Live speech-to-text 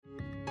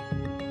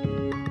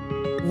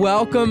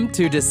Welcome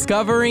to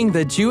Discovering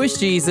the Jewish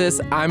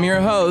Jesus. I'm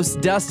your host,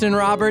 Dustin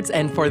Roberts,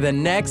 and for the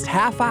next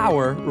half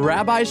hour,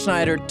 Rabbi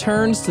Schneider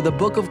turns to the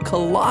book of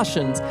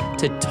Colossians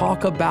to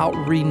talk about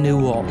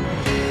renewal.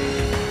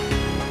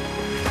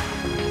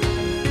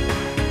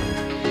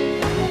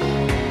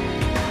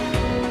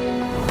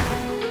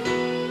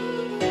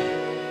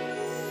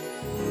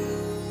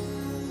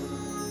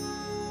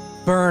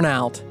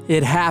 Burnout.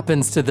 It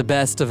happens to the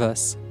best of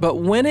us. But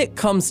when it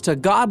comes to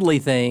godly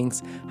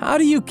things, how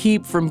do you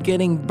keep from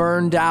getting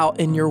burned out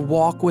in your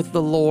walk with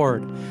the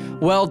Lord?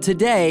 Well,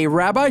 today,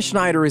 Rabbi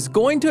Schneider is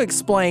going to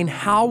explain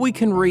how we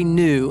can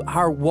renew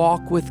our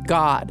walk with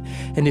God.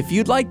 And if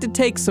you'd like to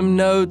take some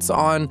notes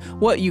on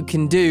what you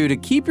can do to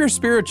keep your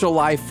spiritual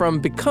life from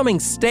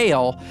becoming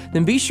stale,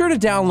 then be sure to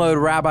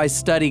download Rabbi's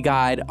study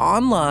guide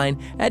online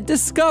at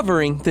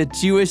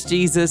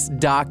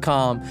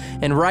discoveringthejewishjesus.com.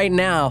 And right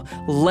now,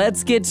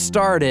 let's get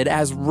started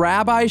as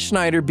Rabbi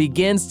Schneider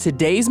begins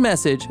today's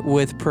message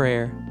with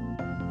prayer.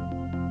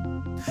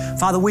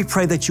 Father, we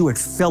pray that you would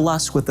fill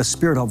us with the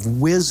spirit of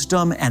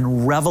wisdom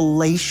and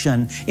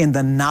revelation in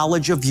the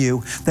knowledge of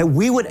you, that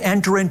we would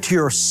enter into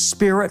your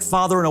spirit,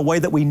 Father, in a way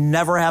that we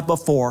never have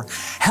before.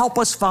 Help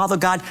us, Father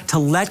God, to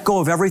let go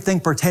of everything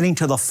pertaining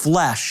to the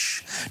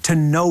flesh, to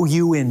know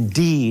you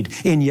indeed,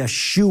 in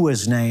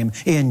Yeshua's name,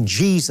 in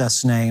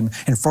Jesus' name,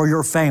 and for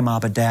your fame,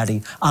 Abba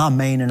Daddy.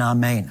 Amen and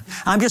amen.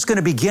 I'm just going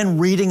to begin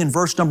reading in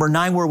verse number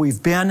 9 where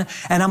we've been,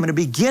 and I'm going to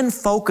begin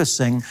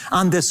focusing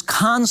on this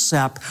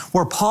concept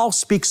where Paul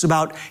speaks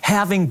about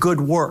having good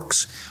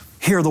works.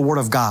 Hear the word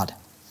of God.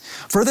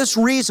 For this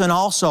reason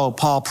also,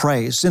 Paul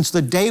prays, since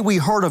the day we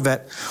heard of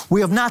it,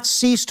 we have not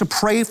ceased to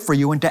pray for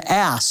you and to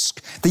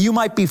ask that you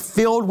might be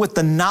filled with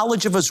the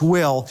knowledge of his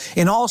will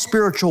in all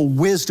spiritual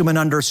wisdom and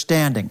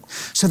understanding,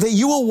 so that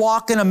you will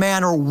walk in a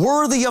manner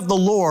worthy of the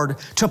Lord,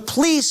 to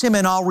please him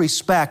in all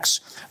respects,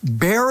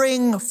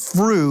 bearing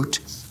fruit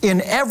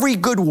in every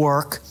good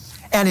work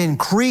and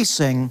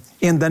increasing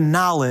in the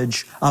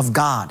knowledge of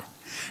God.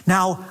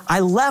 Now,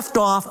 I left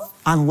off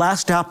on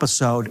last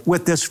episode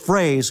with this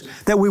phrase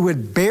that we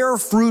would bear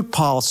fruit,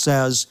 Paul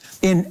says,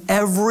 in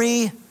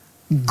every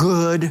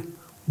good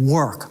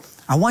work.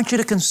 I want you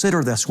to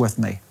consider this with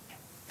me.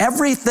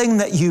 Everything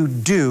that you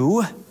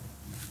do,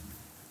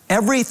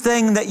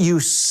 everything that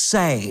you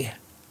say,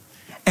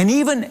 and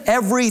even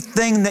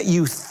everything that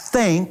you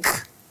think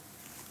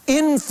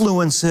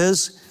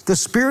influences the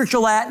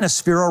spiritual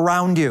atmosphere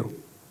around you.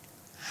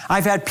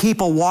 I've had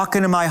people walk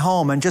into my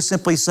home and just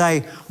simply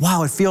say,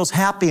 wow, it feels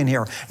happy in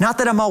here. Not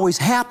that I'm always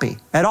happy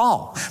at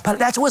all, but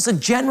that was a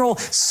general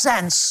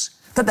sense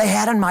that they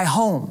had in my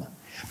home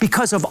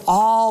because of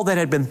all that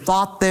had been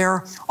thought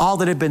there, all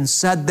that had been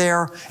said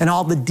there, and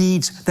all the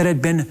deeds that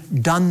had been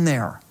done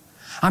there.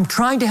 I'm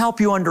trying to help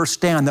you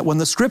understand that when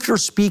the scripture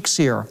speaks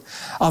here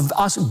of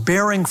us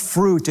bearing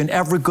fruit in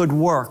every good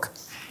work,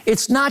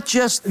 it's not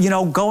just,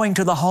 going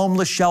to the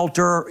homeless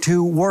shelter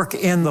to work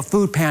in the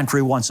food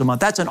pantry once a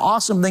month. That's an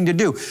awesome thing to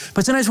do.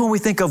 But sometimes when we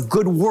think of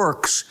good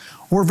works,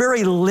 we're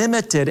very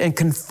limited and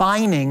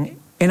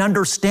confining in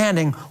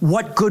understanding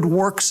what good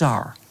works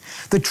are.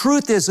 The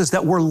truth is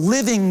that we're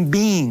living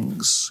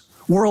beings.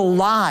 We're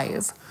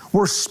alive.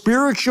 We're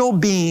spiritual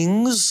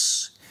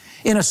beings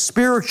in a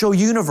spiritual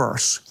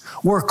universe.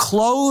 We're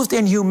clothed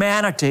in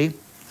humanity.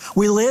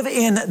 We live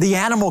in the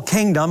animal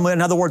kingdom,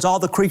 in other words, all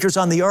the creatures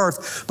on the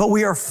earth, but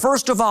we are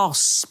first of all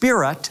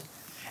spirit,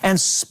 and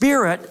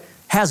spirit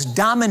has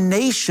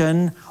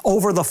domination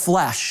over the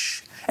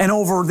flesh and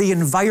over the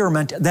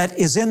environment that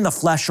is in the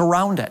flesh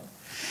around it.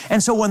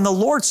 And so when the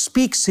Lord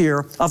speaks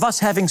here of us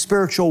having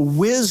spiritual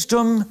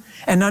wisdom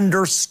and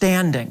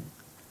understanding,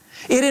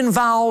 it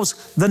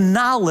involves the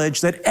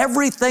knowledge that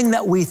everything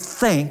that we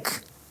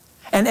think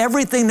and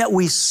everything that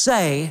we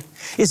say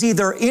is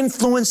either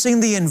influencing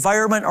the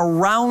environment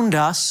around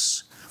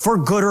us for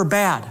good or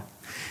bad.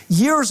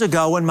 Years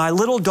ago, when my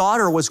little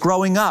daughter was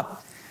growing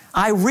up,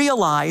 I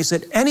realized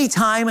that any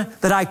time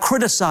that I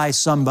criticized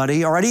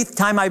somebody or any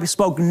time I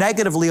spoke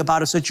negatively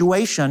about a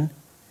situation,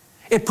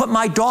 it put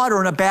my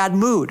daughter in a bad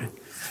mood.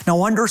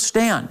 Now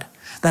understand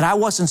that I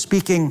wasn't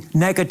speaking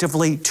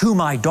negatively to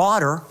my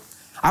daughter.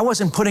 I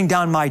wasn't putting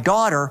down my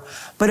daughter.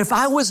 But if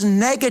I was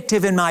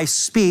negative in my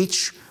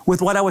speech,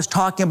 with what I was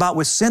talking about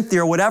with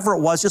Cynthia or whatever it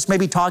was, just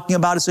maybe talking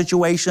about a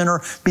situation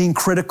or being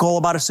critical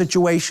about a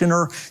situation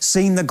or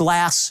seeing the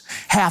glass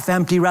half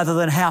empty rather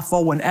than half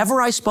full.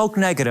 Whenever I spoke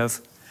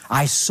negative,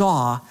 I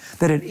saw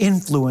that it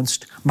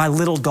influenced my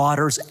little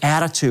daughter's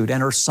attitude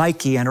and her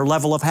psyche and her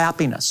level of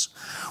happiness.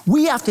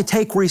 We have to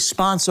take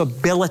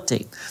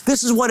responsibility.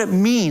 This is what it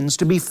means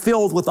to be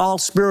filled with all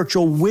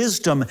spiritual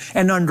wisdom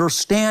and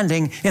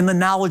understanding in the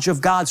knowledge of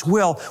God's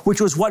will,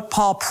 which was what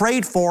Paul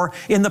prayed for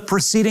in the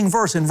preceding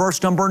verse, in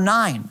verse number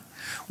 9.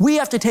 We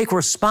have to take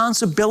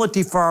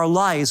responsibility for our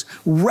lives,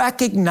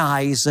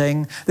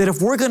 recognizing that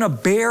if we're going to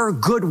bear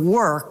good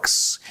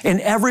works in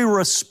every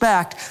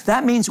respect,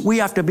 that means we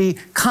have to be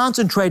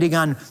concentrating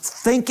on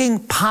thinking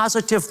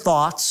positive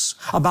thoughts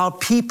about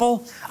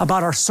people,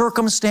 about our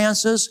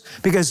circumstances,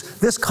 because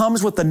this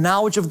comes with the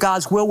knowledge of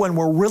God's will when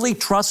we're really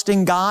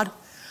trusting God.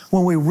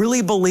 when we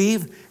really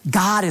believe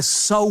God is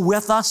so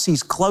with us,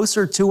 He's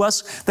closer to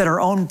us than our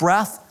own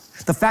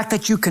breath, the fact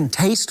that you can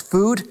taste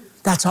food,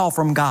 that's all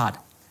from God.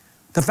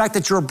 The fact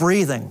that you're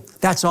breathing,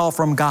 that's all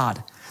from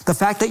God. The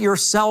fact that your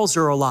cells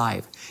are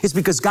alive is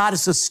because God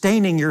is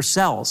sustaining your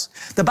cells.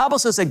 The Bible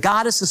says that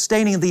God is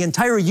sustaining the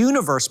entire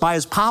universe by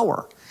His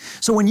power.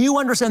 So when you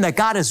understand that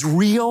God is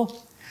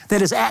real,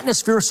 that His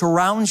atmosphere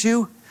surrounds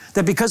you,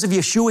 that because of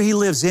Yeshua, He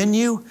lives in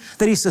you,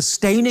 that He's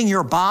sustaining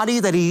your body,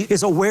 that He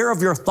is aware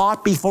of your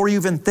thought before you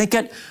even think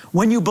it,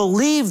 when you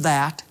believe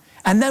that,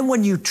 and then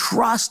when you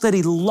trust that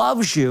He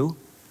loves you,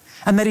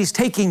 and that He's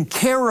taking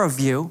care of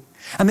you,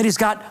 and that He's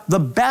got the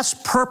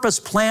best purpose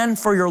plan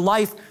for your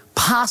life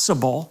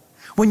possible,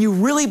 when you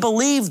really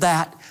believe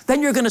that,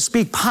 then you're going to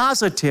speak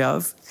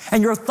positive,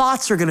 and your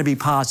thoughts are going to be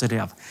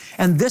positive.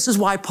 And this is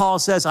why Paul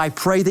says, I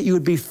pray that you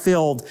would be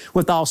filled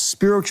with all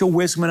spiritual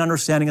wisdom and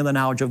understanding of the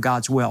knowledge of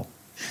God's will.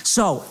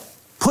 So,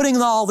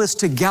 putting all this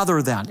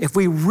together then, if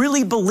we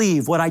really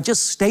believe what I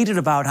just stated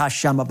about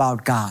Hashem,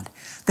 about God,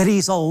 that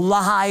He's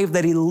alive,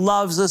 that He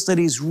loves us, that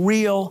He's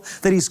real,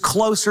 that He's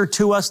closer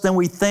to us than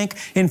we think.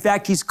 In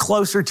fact, He's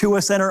closer to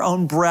us than our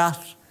own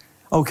breath.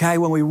 Okay,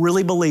 when we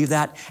really believe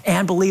that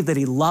and believe that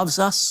He loves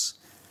us,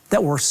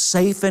 that we're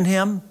safe in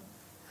Him,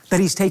 that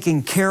He's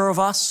taking care of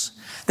us,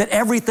 that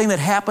everything that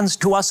happens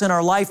to us in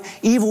our life,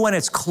 even when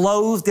it's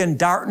clothed in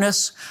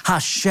darkness,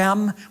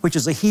 Hashem, which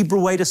is a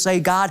Hebrew way to say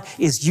God,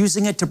 is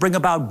using it to bring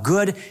about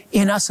good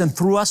in us and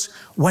through us.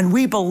 When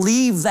we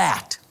believe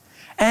that,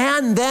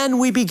 and then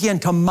we begin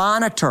to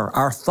monitor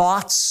our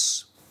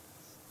thoughts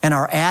and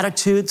our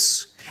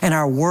attitudes and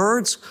our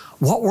words,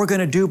 what we're going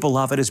to do,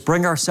 beloved, is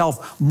bring ourselves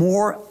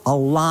more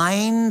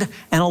aligned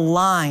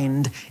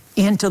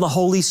into the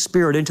Holy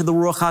Spirit, into the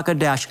Ruach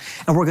HaKodesh,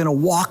 and we're going to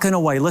walk in a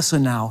way,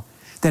 listen now,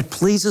 that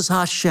pleases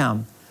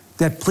Hashem,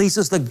 that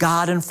pleases the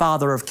God and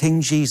Father of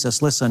King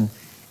Jesus, listen,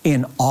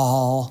 in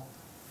all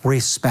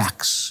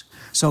respects.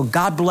 So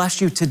God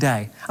bless you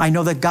today. I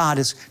know that God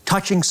is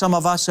touching some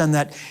of us and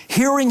that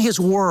hearing His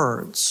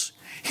words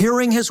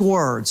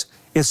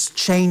is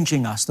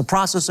changing us. The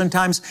process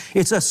sometimes,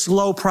 it's a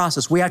slow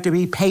process. We have to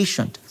be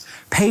patient.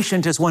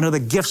 Patient is one of the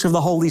gifts of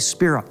the Holy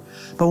Spirit.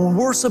 But when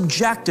we're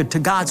subjected to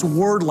God's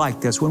word like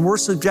this, when we're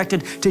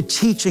subjected to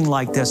teaching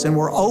like this, and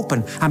we're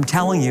open, I'm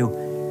telling you,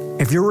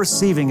 if you're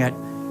receiving it,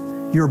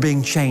 you're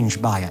being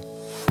changed by it.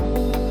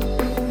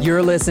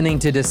 You're listening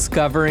to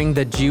Discovering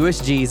the Jewish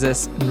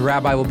Jesus, and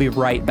Rabbi will be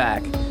right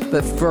back.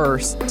 But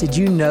first, did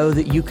you know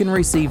that you can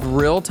receive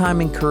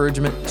real-time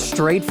encouragement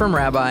straight from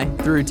Rabbi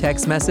through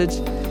text message?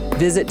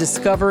 Visit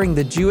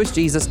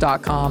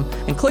discoveringthejewishjesus.com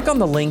and click on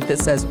the link that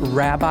says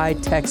Rabbi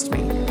Text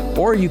Me.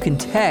 Or you can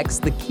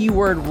text the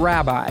keyword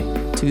Rabbi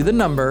to the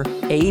number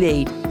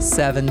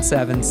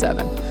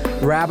 88777.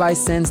 Rabbi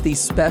sends these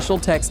special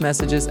text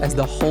messages as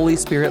the Holy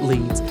Spirit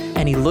leads,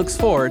 and he looks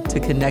forward to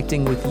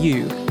connecting with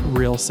you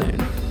real soon.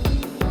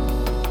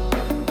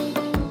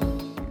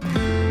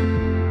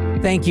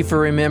 Thank you for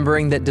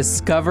remembering that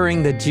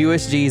Discovering the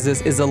Jewish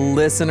Jesus is a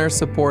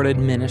listener-supported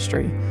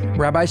ministry.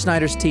 Rabbi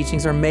Schneider's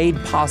teachings are made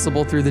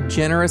possible through the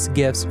generous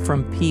gifts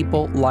from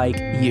people like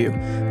you.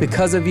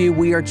 Because of you,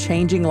 we are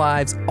changing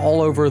lives all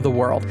over the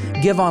world.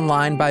 Give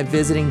online by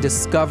visiting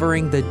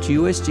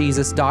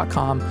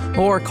discoveringthejewishjesus.com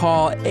or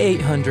call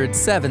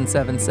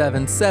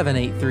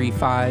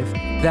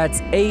 800-777-7835. That's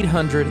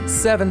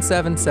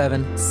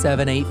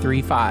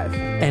 800-777-7835.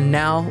 And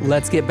now,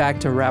 let's get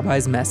back to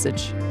Rabbi's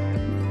message.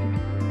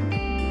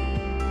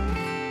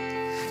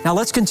 Now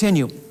let's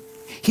continue.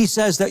 He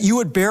says that you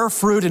would bear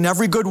fruit in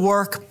every good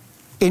work,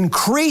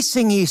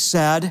 increasing, he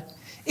said,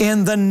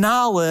 in the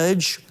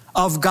knowledge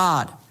of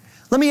God.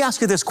 Let me ask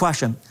you this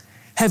question.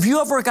 Have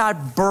you ever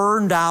got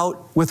burned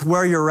out with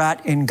where you're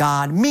at in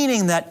God?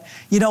 Meaning that,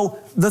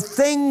 the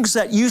things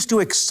that used to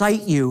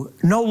excite you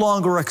no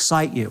longer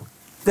excite you.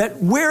 That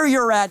where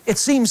you're at, it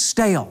seems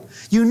stale.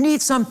 You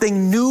need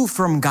something new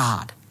from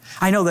God.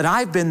 I know that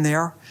I've been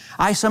there.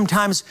 I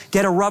sometimes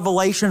get a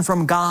revelation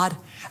from God,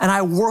 and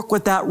I work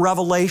with that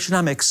revelation.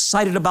 I'm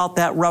excited about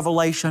that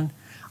revelation.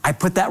 I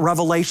put that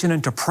revelation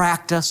into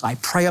practice. I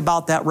pray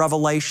about that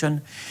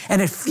revelation. And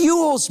it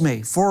fuels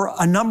me for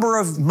a number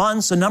of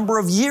months, a number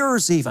of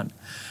years even.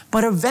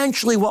 But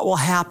eventually what will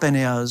happen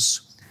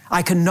is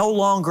I can no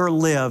longer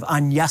live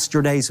on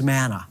yesterday's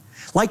manna.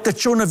 Like the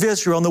children of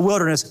Israel in the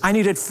wilderness, I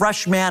needed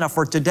fresh manna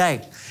for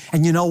today.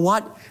 And you know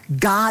what?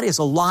 God is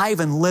alive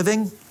and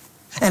living.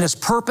 And His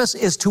purpose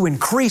is to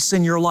increase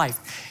in your life.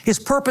 His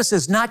purpose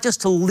is not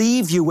just to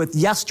leave you with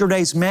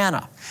yesterday's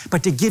manna,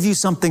 but to give you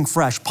something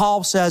fresh.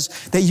 Paul says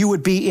that you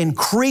would be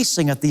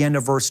increasing at the end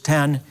of verse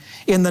 10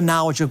 in the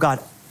knowledge of God.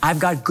 I've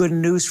got good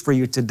news for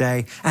you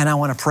today, and I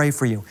want to pray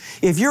for you.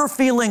 If you're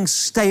feeling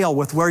stale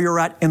with where you're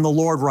at in the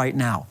Lord right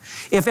now,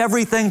 if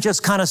everything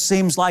just kind of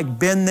seems like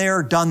been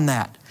there, done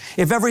that,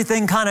 if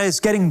everything kind of is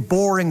getting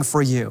boring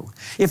for you,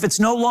 if it's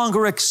no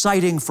longer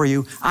exciting for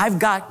you, I've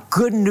got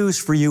good news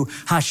for you.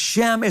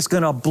 Hashem is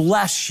going to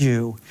bless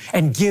you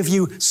and give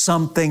you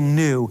something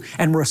new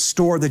and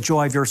restore the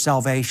joy of your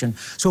salvation.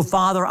 So,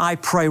 Father, I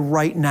pray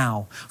right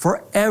now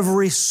for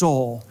every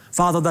soul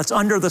Father, that's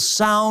under the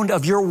sound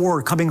of your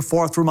word coming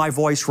forth through my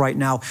voice right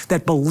now,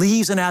 that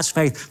believes and has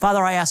faith.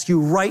 Father, I ask you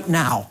right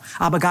now,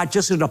 Abba God,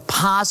 just to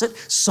deposit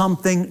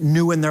something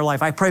new in their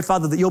life. I pray,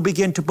 Father, that you'll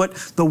begin to put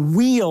the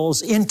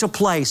wheels into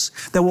place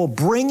that will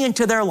bring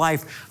into their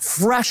life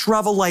fresh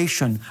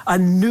revelation, a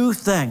new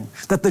thing,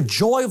 that the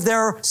joy of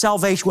their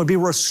salvation would be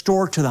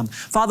restored to them.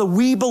 Father,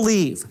 we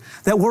believe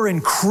that we're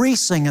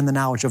increasing in the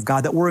knowledge of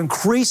God, that we're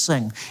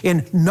increasing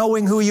in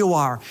knowing who you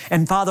are.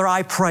 And Father,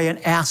 I pray and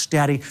ask,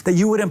 Daddy, that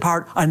you would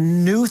impart a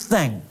new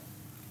thing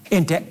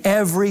into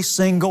every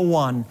single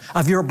one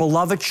of your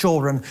beloved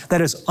children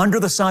that is under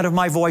the sound of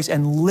my voice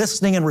and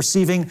listening and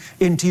receiving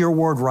into your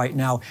word right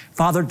now.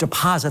 Father,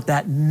 deposit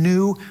that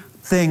new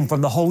thing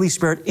from the Holy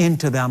Spirit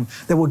into them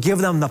that will give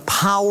them the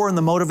power and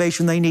the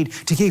motivation they need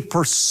to keep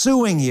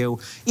pursuing you,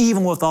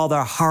 even with all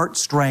their heart,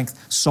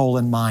 strength, soul,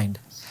 and mind.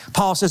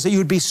 Paul says that you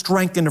would be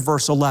strengthened in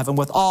verse 11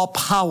 with all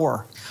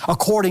power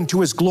according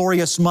to his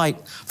glorious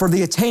might for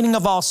the attaining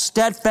of all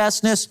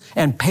steadfastness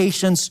and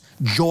patience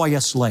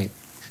joyously.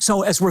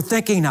 So as we're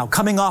thinking now,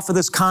 coming off of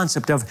this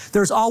concept of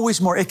there's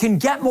always more, it can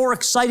get more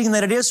exciting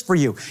than it is for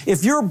you.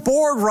 If you're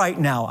bored right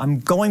now, I'm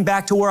going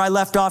back to where I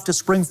left off to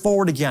spring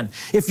forward again.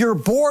 If you're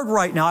bored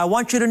right now, I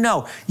want you to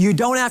know you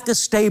don't have to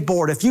stay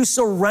bored. If you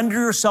surrender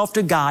yourself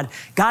to God,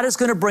 God is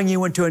going to bring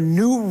you into a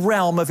new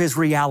realm of his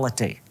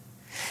reality.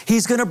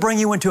 He's going to bring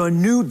you into a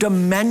new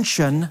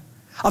dimension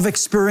of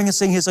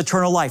experiencing his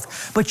eternal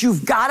life. But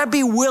you've got to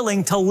be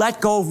willing to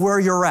let go of where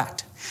you're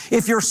at.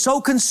 If you're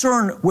so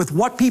concerned with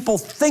what people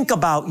think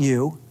about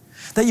you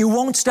that you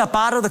won't step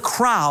out of the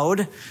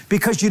crowd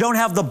because you don't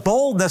have the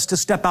boldness to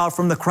step out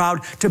from the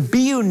crowd, to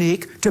be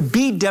unique, to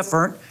be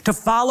different, to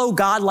follow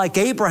God like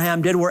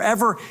Abraham did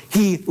wherever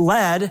he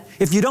led,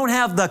 if you don't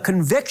have the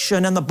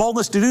conviction and the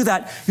boldness to do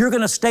that, you're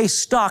going to stay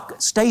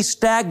stuck, stay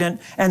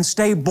stagnant, and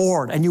stay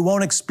bored, and you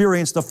won't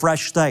experience the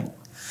fresh thing.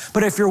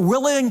 But if you're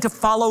willing to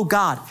follow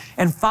God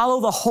and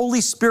follow the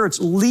Holy Spirit's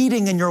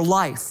leading in your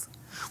life,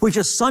 which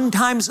is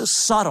sometimes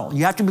subtle,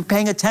 you have to be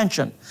paying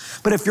attention.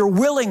 But if you're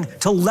willing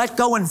to let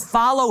go and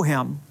follow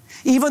him,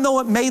 even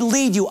though it may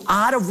lead you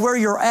out of where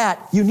you're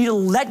at, you need to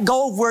let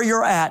go of where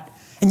you're at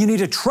and you need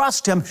to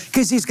trust him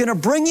because he's going to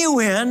bring you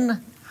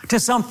in to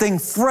something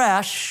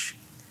fresh,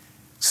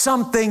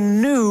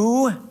 something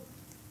new,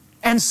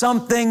 and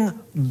something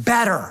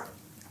better.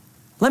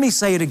 Let me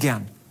say it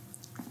again.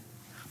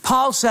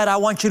 Paul said, I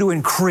want you to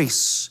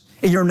increase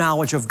in your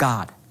knowledge of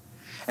God.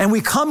 And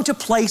we come to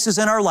places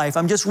in our life,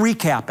 I'm just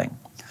recapping.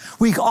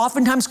 We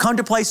oftentimes come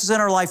to places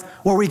in our life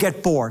where we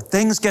get bored.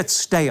 Things get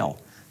stale.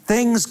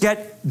 Things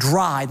get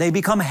dry. They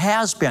become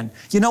has-been.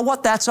 You know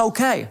what? That's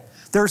okay.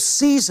 There's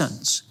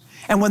seasons.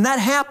 And when that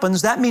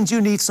happens, that means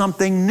you need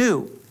something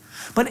new.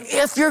 But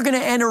if you're going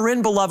to enter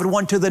in, beloved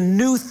one, to the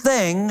new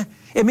thing,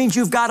 it means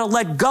you've got to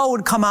let go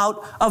and come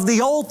out of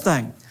the old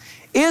thing.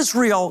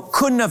 Israel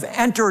couldn't have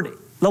entered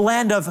the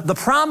land of the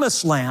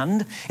promised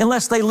land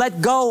unless they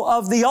let go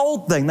of the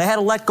old thing. They had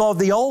to let go of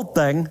the old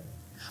thing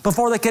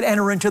before they could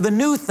enter into the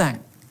new thing.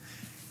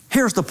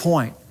 Here's the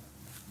point.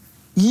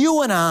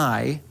 You and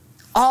I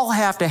all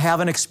have to have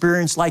an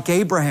experience like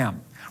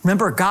Abraham.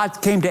 Remember,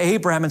 God came to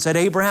Abraham and said,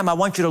 Abraham, I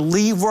want you to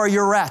leave where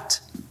you're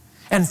at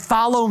and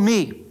follow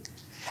me.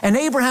 And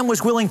Abraham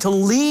was willing to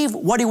leave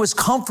what he was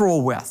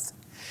comfortable with.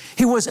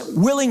 He was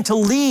willing to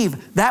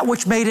leave that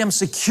which made him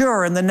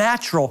secure in the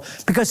natural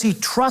because he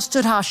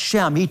trusted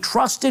Hashem. He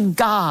trusted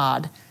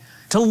God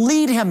to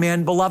lead him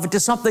in, beloved, to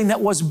something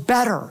that was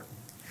better.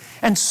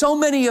 And so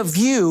many of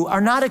you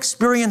are not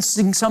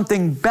experiencing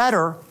something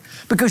better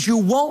because you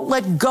won't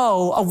let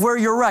go of where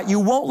you're at. You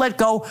won't let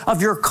go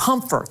of your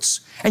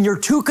comforts. And you're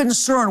too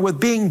concerned with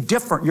being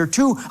different. You're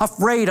too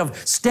afraid of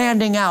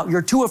standing out.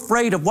 You're too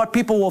afraid of what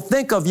people will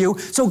think of you.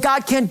 So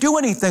God can't do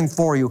anything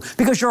for you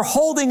because you're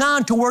holding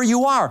on to where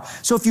you are.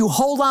 So if you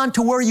hold on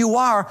to where you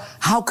are,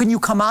 how can you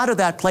come out of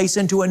that place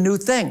into a new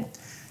thing?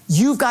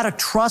 You've got to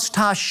trust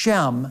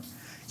Hashem.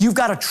 You've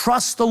got to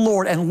trust the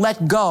Lord and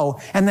let go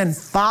and then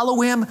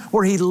follow him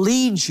where he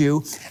leads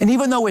you. And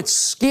even though it's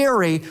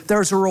scary,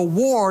 there's a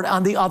reward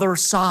on the other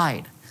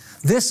side.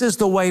 This is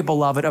the way,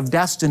 beloved, of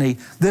destiny.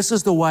 This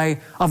is the way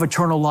of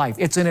eternal life.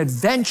 It's an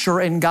adventure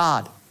in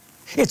God.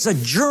 It's a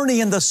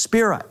journey in the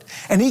Spirit.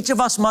 And each of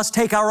us must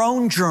take our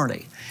own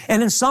journey.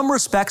 And in some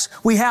respects,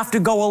 we have to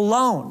go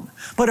alone.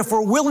 But if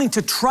we're willing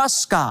to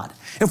trust God,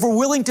 if we're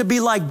willing to be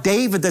like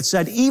David that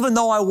said, even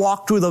though I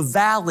walk through the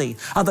valley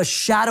of the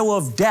shadow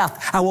of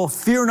death, I will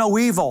fear no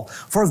evil,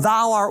 for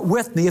thou art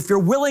with me. If you're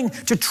willing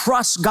to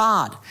trust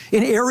God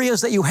in areas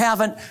that you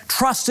haven't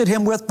trusted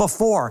him with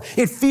before,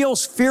 it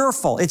feels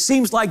fearful. It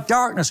seems like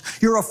darkness.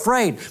 You're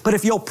afraid. But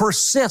if you'll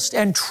persist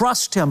and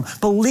trust him,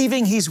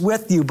 believing he's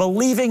with you,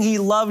 believing he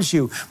loves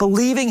you,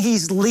 believing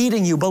he's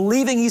leading you,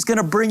 believing he's going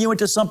to bring you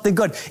into something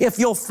good, if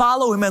you'll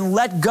follow Him and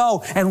let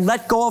go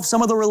of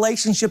some of the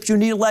relationships you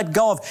need to let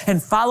go of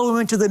and follow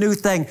Him into the new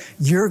thing,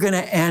 you're going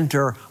to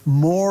enter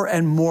more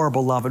and more,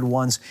 beloved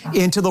ones,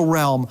 into the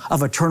realm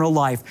of eternal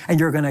life, and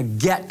you're going to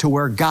get to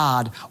where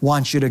God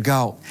wants you to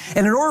go.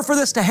 And in order for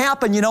this to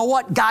happen, you know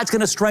what? God's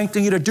going to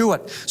strengthen you to do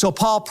it. So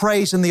Paul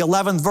prays in the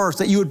 11th verse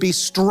that you would be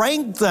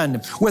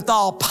strengthened with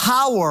all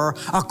power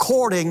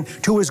according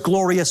to His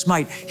glorious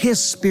might.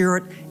 His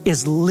Spirit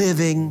is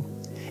living,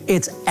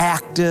 it's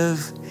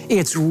active,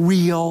 it's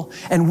real,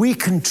 and we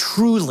can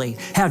truly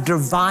have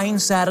divine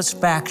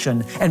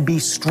satisfaction and be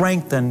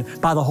strengthened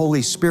by the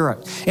Holy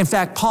Spirit. In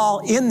fact, Paul,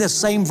 in this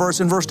same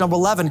verse, in verse number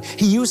 11,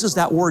 he uses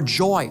that word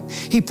joy.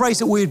 He prays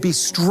that we would be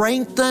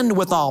strengthened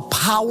with all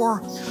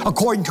power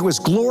according to His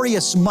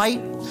glorious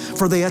might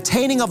for the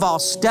attaining of all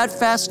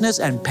steadfastness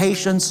and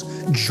patience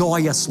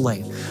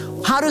joyously.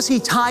 How does he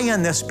tie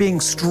in this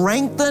being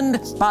strengthened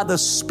by the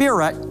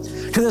Spirit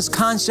to this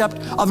concept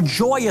of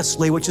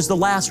joyously, which is the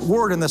last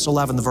word in this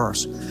 11th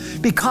verse?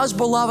 Because,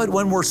 beloved,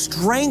 when we're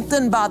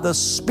strengthened by the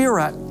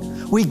Spirit,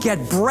 we get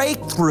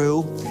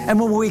breakthrough, and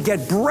when we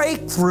get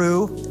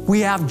breakthrough, we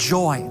have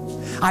joy.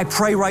 I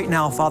pray right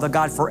now, Father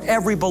God, for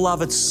every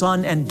beloved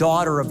son and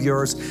daughter of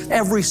yours,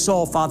 every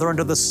soul, Father,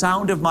 under the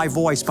sound of my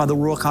voice by the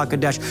Ruach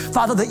HaKodesh,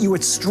 Father, that you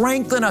would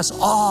strengthen us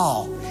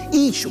all,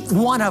 each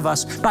one of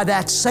us, by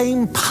that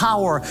same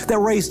power that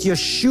raised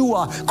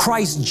Yeshua,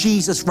 Christ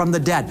Jesus, from the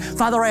dead.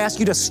 Father, I ask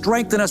you to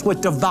strengthen us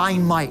with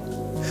divine might.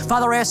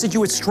 Father, I ask that you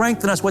would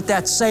strengthen us with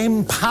that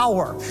same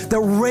power that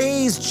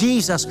raised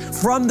Jesus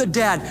from the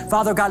dead.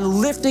 Father God,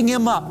 lifting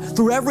Him up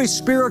through every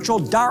spiritual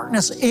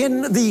darkness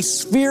in the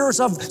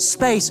spheres of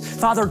space,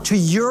 Father, to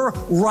your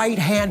right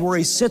hand where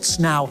He sits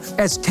now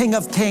as King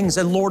of Kings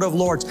and Lord of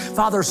Lords.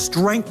 Father,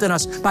 strengthen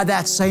us by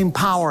that same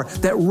power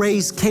that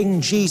raised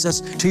King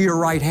Jesus to your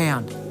right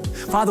hand.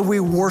 Father,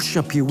 we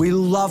worship you. We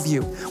love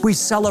you. We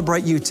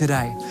celebrate you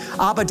today.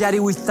 Abba,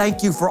 Daddy, we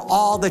thank you for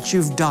all that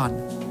you've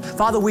done.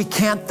 Father, we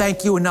can't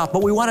thank you enough,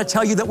 but we want to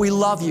tell you that we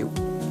love you.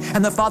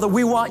 And that, Father,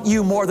 we want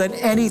you more than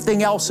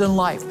anything else in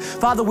life.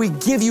 Father, we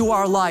give you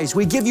our lives.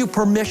 We give you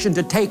permission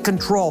to take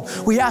control.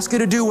 We ask you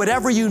to do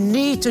whatever you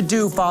need to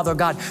do, Father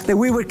God, that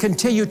we would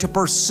continue to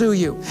pursue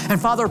you. And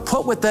Father,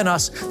 put within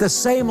us the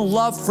same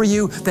love for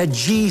you that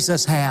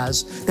Jesus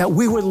has, that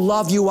we would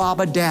love you,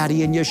 Abba,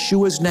 Daddy, in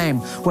Yeshua's name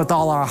with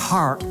all our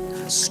heart,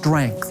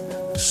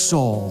 strength,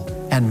 soul,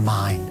 and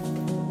mind.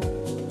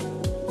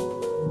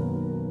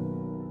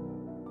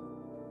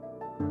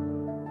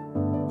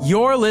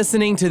 You're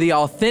listening to the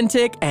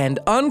authentic and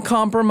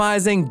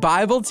uncompromising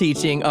Bible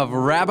teaching of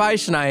Rabbi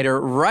Schneider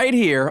right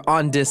here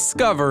on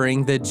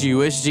Discovering the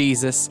Jewish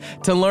Jesus.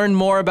 To learn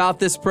more about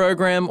this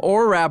program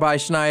or Rabbi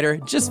Schneider,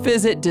 just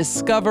visit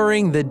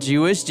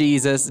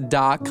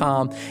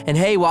discoveringthejewishjesus.com. And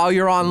hey, while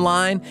you're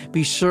online,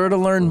 be sure to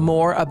learn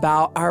more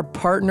about our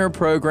partner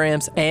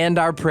programs and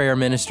our prayer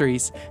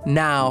ministries.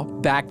 Now,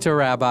 back to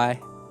Rabbi.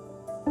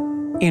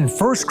 In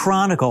 1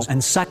 Chronicles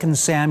and 2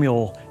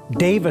 Samuel,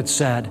 David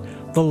said,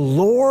 "The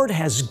Lord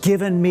has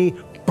given me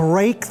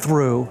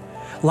breakthrough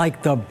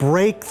like the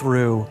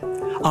breakthrough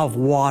of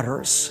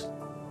waters."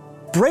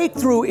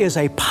 Breakthrough is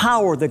a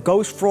power that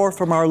goes forth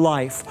from our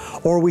life,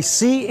 or we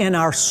see in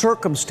our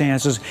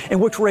circumstances in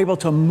which we're able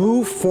to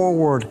move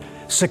forward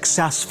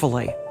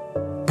successfully.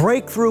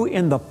 Breakthrough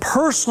in the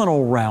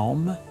personal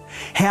realm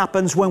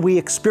happens when we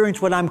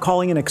experience what I'm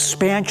calling an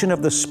expansion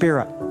of the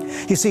Spirit.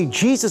 You see,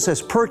 Jesus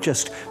has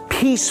purchased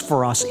peace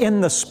for us in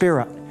the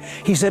Spirit.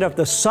 He said, if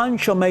the Son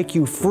shall make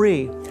you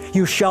free,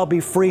 you shall be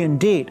free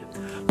indeed.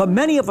 But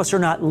many of us are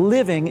not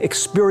living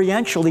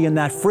experientially in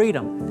that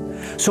freedom.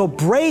 So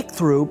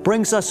breakthrough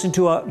brings us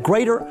into a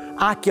greater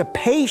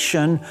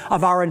occupation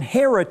of our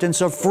inheritance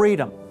of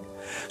freedom.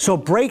 So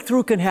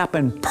breakthrough can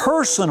happen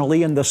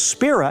personally in the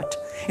Spirit,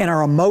 in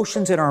our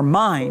emotions, in our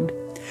mind,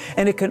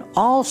 and it can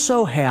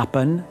also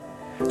happen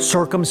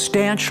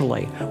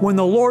circumstantially, when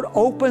the Lord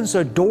opens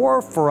a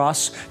door for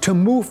us to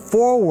move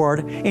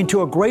forward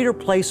into a greater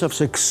place of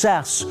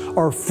success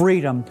or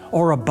freedom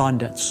or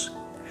abundance.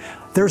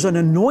 There's an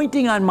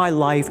anointing on my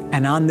life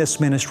and on this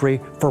ministry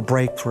for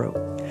breakthrough.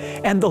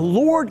 And the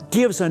Lord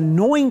gives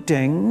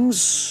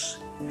anointings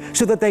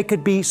so that they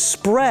could be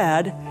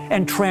spread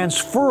and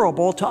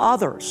transferable to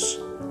others.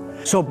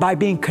 So by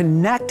being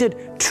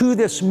connected to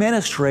this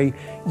ministry,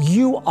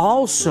 you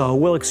also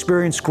will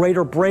experience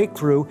greater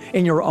breakthrough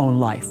in your own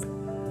life.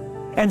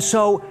 And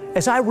so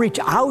as I reach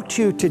out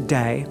to you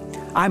today,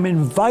 I'm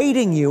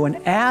inviting you and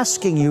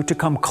asking you to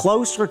come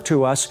closer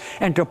to us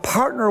and to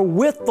partner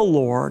with the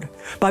Lord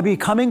by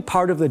becoming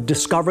part of the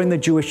Discovering the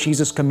Jewish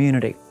Jesus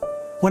community.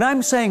 When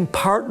I'm saying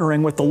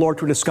partnering with the Lord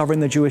through Discovering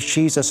the Jewish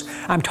Jesus,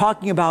 I'm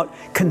talking about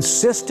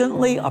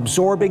consistently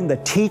absorbing the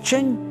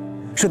teaching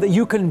so that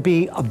you can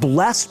be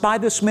blessed by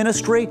this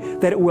ministry,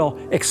 that it will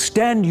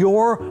extend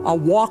your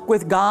walk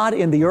with God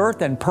in the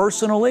earth and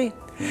personally.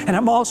 And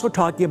I'm also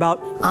talking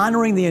about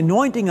honoring the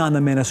anointing on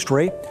the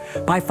ministry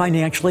by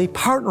financially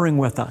partnering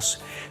with us.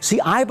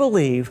 See, I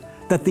believe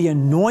that the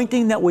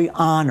anointing that we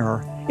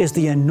honor is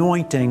the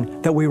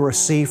anointing that we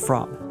receive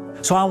from.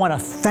 So I want to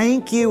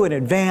thank you in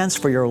advance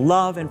for your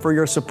love and for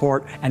your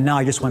support. And now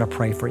I just want to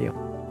pray for you.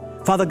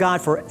 Father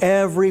God, for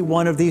every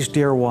one of these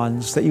dear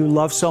ones that you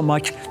love so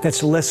much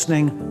that's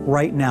listening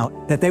right now,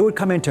 that they would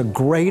come into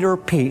greater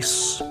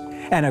peace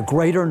and a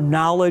greater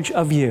knowledge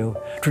of you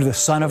through the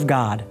Son of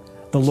God,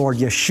 the Lord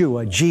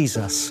Yeshua,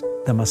 Jesus,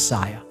 the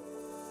Messiah.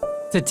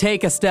 To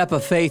take a step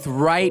of faith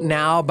right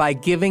now by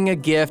giving a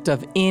gift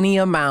of any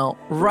amount,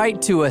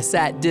 write to us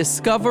at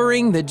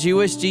Discovering the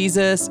Jewish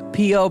Jesus,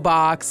 P.O.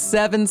 Box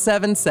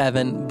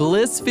 777,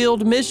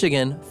 Blissfield,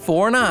 Michigan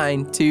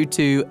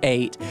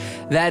 49228.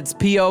 That's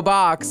P.O.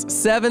 Box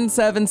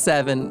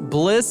 777,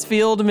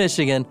 Blissfield,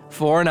 Michigan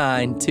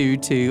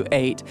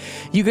 49228.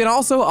 You can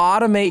also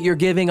automate your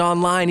giving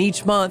online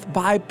each month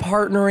by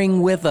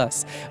partnering with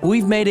us.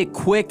 We've made it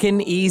quick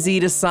and easy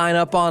to sign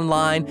up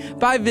online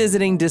by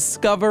visiting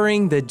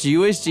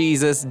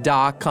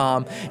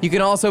DiscoveringTheJewishJesus.com. You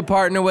can also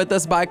partner with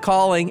us by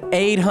calling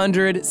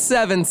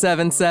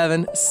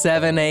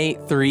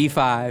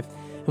 800-777-7835.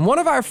 And one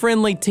of our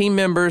friendly team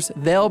members,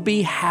 they'll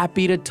be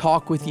happy to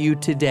talk with you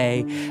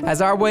today.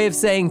 As our way of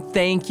saying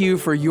thank you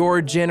for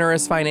your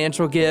generous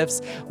financial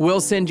gifts,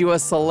 we'll send you a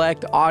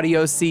select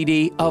audio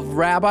CD of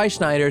Rabbi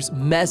Schneider's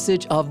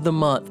Message of the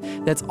Month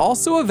that's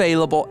also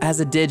available as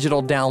a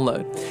digital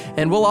download.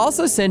 And we'll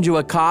also send you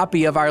a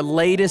copy of our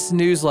latest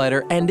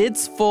newsletter, and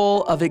it's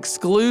full of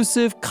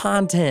exclusive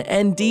content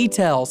and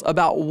details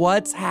about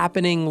what's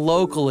happening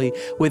locally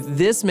with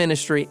this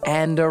ministry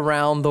and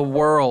around the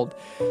world.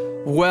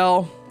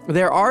 Well,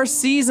 there are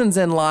seasons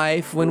in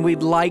life when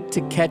we'd like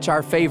to catch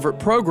our favorite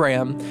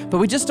program, but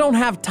we just don't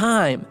have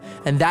time.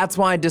 And that's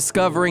why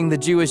Discovering the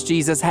Jewish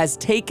Jesus has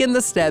taken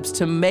the steps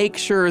to make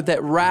sure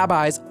that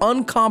Rabbi's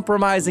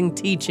uncompromising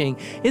teaching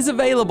is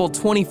available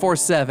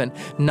 24/7,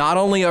 not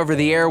only over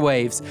the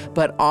airwaves,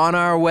 but on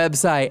our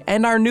website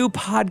and our new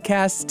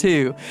podcast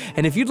too.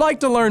 And if you'd like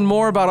to learn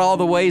more about all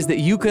the ways that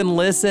you can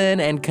listen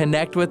and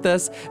connect with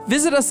us,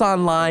 visit us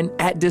online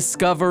at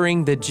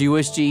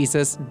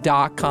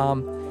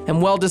DiscoveringTheJewishJesus.com. And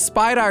well,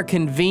 despite our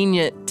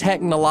convenient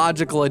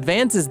technological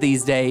advances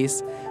these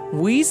days,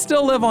 we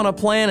still live on a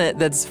planet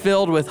that's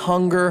filled with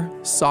hunger,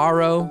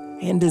 sorrow,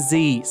 and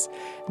disease.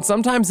 And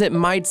sometimes it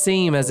might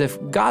seem as if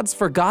God's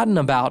forgotten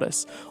about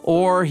us,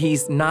 or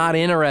He's not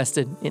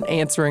interested in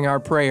answering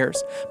our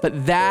prayers.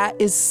 But that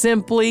is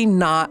simply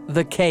not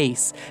the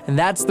case. And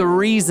that's the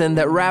reason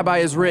that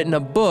Rabbi has written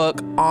a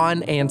book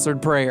on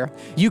answered prayer.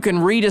 You can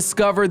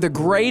rediscover the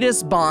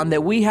greatest bond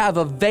that we have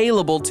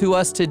available to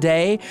us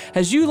today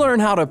as you learn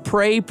how to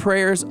pray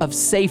prayers of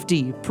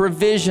safety,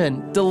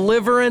 provision,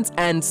 deliverance,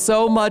 and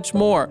so much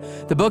more.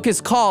 The book is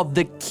called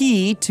The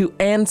Key to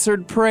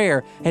Answered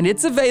Prayer, and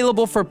it's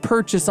available for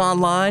purchase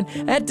online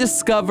at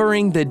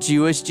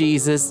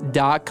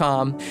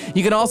DiscoveringTheJewishJesus.com.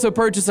 You can also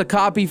purchase a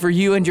copy for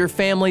you and your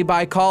family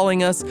by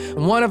calling us.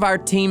 One of our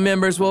team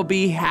members will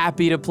be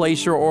happy to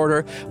place your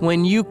order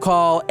when you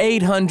call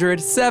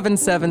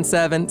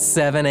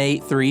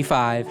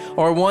 800-777-7835.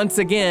 Or once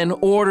again,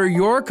 order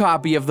your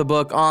copy of the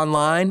book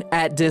online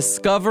at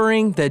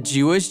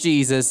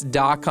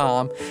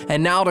DiscoveringTheJewishJesus.com.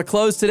 And now to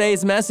close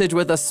today's message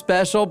with a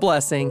special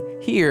blessing,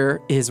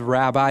 here is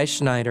Rabbi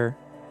Schneider.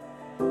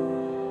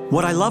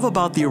 What I love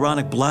about the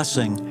Aaronic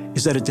blessing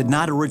is that it did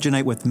not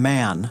originate with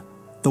man.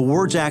 The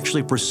words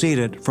actually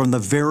proceeded from the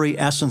very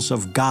essence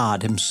of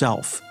God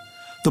Himself.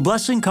 The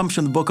blessing comes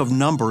from the book of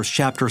Numbers,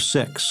 chapter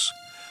 6.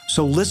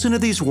 So listen to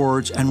these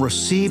words and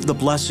receive the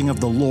blessing of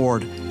the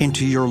Lord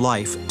into your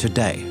life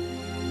today.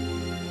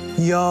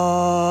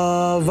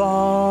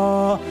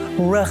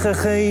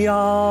 Yavarechecha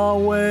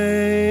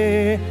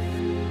Yahweh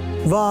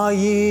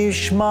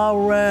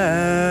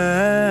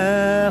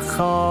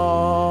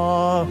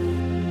vayishmarecha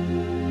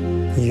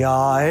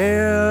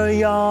Ya'er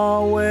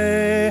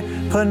Yahweh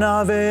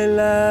panav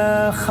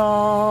elecha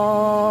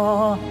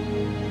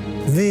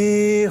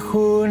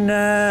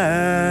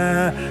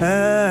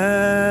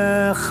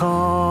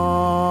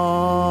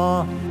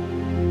v'chunecha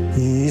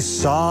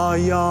Yisa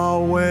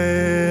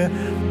Yahweh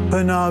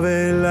panav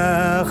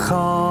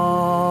elecha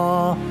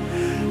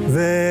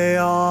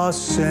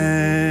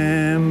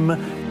ve'asem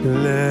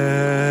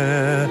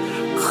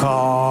lecha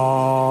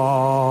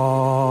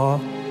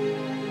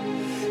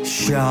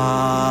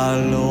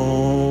Shalom.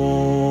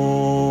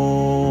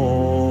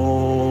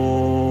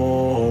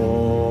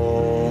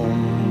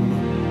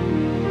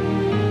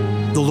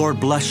 The Lord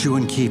bless you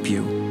and keep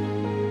you.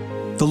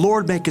 The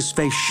Lord make His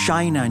face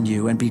shine on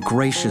you and be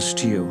gracious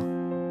to you.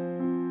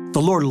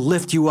 The Lord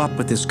lift you up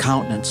with His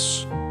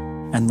countenance,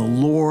 and the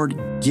Lord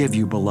give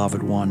you,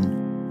 beloved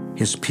one,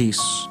 His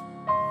peace.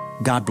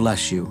 God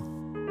bless you,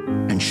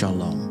 and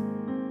shalom.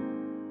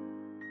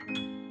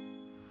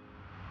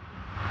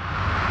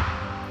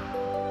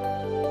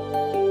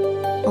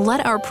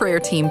 Let our prayer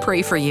team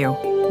pray for you.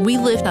 We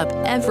lift up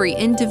every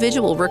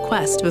individual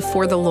request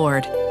before the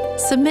Lord.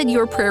 Submit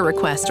your prayer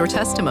request or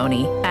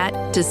testimony at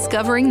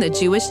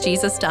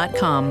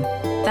DiscoveringTheJewishJesus.com.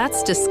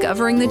 That's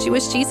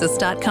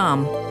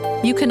DiscoveringTheJewishJesus.com.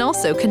 You can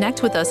also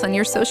connect with us on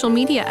your social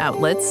media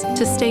outlets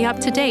to stay up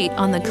to date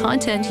on the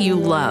content you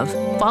love.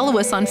 Follow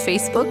us on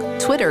Facebook,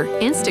 Twitter,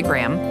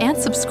 Instagram, and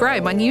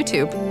subscribe on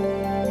YouTube.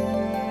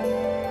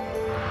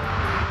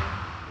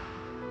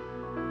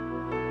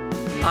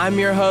 I'm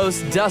your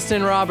host,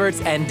 Dustin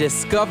Roberts, and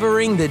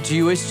Discovering the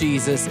Jewish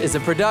Jesus is a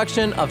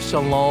production of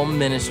Shalom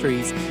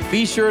Ministries.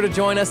 Be sure to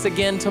join us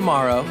again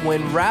tomorrow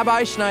when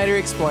Rabbi Schneider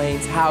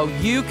explains how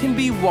you can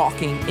be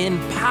walking in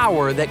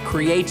power that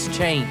creates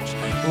change.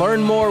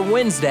 Learn more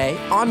Wednesday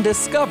on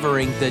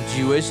Discovering the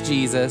Jewish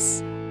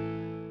Jesus.